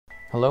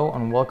Hello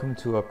and welcome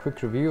to a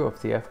quick review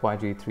of the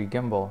FY-G3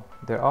 gimbal.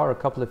 There are a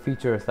couple of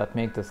features that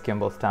make this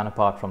gimbal stand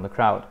apart from the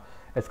crowd.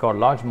 It's got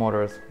large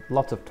motors,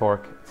 lots of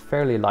torque, it's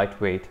fairly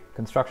lightweight,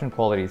 construction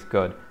quality is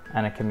good,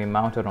 and it can be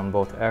mounted on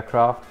both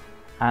aircraft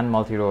and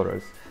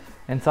multi-rotors.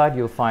 Inside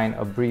you'll find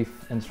a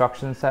brief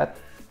instruction set,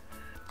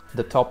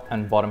 the top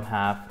and bottom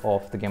half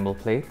of the gimbal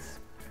plates.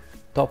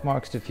 Top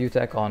marks to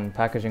Feiyu-Tech on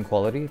packaging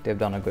quality, they've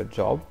done a good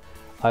job.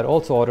 I'd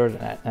also ordered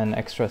an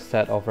extra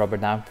set of rubber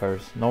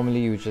dampers. Normally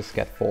you just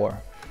get 4.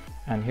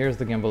 And here's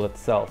the gimbal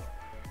itself.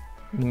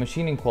 The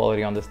machining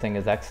quality on this thing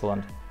is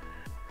excellent.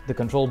 The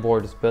control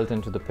board is built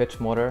into the pitch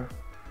motor,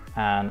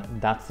 and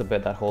that's the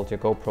bit that holds your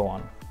GoPro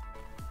on.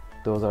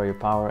 Those are your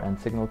power and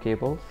signal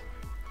cables.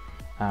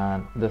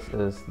 And this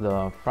is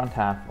the front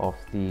half of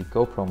the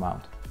GoPro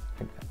mount.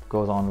 It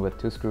goes on with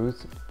 2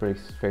 screws, it's pretty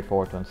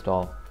straightforward to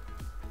install.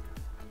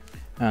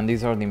 And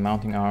these are the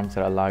mounting arms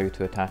that allow you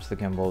to attach the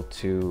gimbal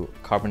to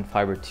carbon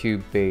fiber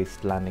tube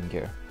based landing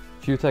gear.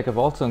 Feiyu-Tech have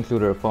also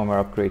included a firmware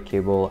upgrade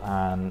cable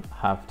and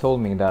have told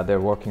me that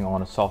they're working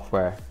on a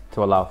software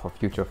to allow for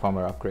future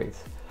firmware upgrades.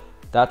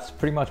 That's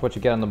pretty much what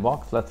you get in the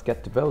box. Let's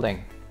get to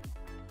building.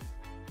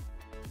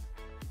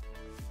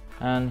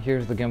 And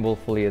here's the gimbal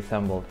fully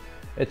assembled.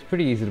 It's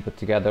pretty easy to put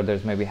together.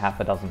 There's maybe half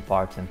a dozen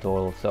parts in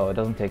total, so it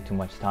doesn't take too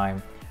much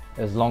time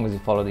as long as you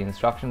follow the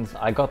instructions.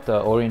 I got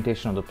the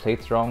orientation of the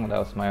plates wrong. That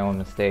was my own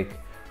mistake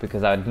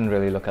because I didn't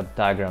really look at the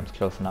diagrams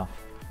close enough.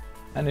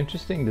 An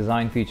interesting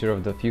design feature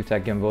of the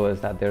Feiyu-Tech gimbal is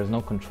that there's no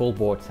control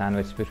board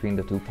sandwiched between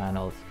the 2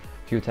 panels.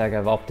 Feiyu-Tech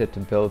have opted to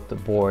build the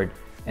board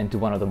into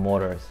one of the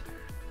motors.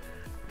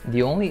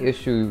 The only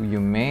issue you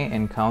may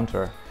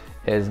encounter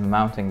is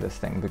mounting this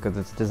thing because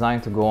it's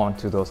designed to go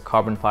onto those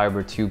carbon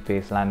fiber tube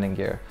based landing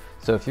gear.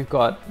 So if you've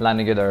got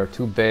landing gear that are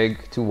too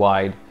big, too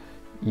wide,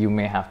 you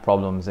may have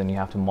problems and you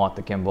have to mod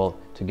the gimbal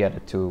to get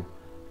it to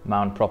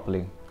mount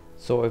properly.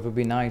 So it would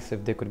be nice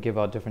if they could give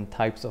out different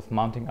types of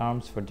mounting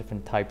arms for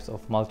different types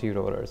of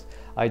multi-rotors.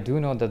 I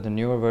do know that the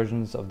newer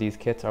versions of these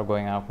kits are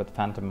going out with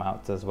phantom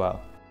mounts as well.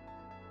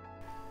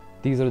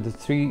 These are the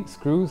 3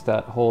 screws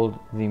that hold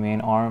the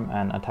main arm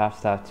and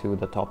attach that to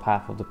the top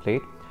half of the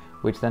plate,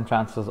 which then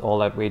transfers all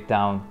that weight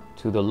down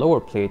to the lower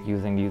plate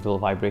using these little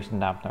vibration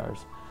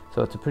dampeners.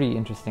 So it's a pretty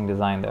interesting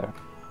design there.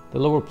 The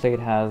lower plate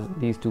has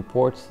these 2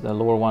 ports, the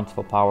lower one's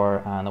for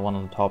power and the one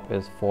on the top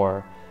is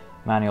for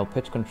manual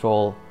pitch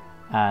control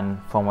and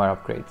firmware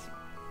upgrades.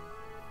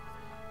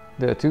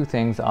 There are 2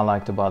 things I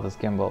liked about this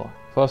gimbal.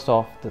 First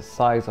off, the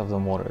size of the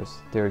motors.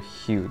 They're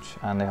huge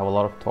and they have a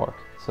lot of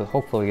torque, so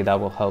hopefully that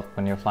will help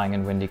when you're flying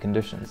in windy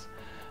conditions.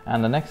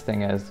 And the next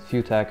thing is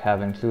Feiyu-Tech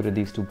have included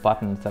these 2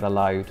 buttons that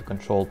allow you to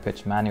control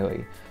pitch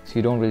manually, so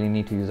you don't really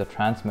need to use a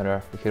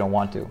transmitter if you don't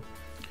want to.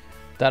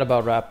 That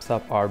about wraps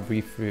up our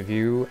brief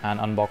review and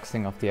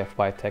unboxing of the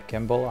FY-Tech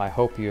gimbal. I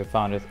hope you have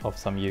found it of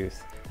some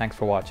use. Thanks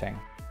for watching.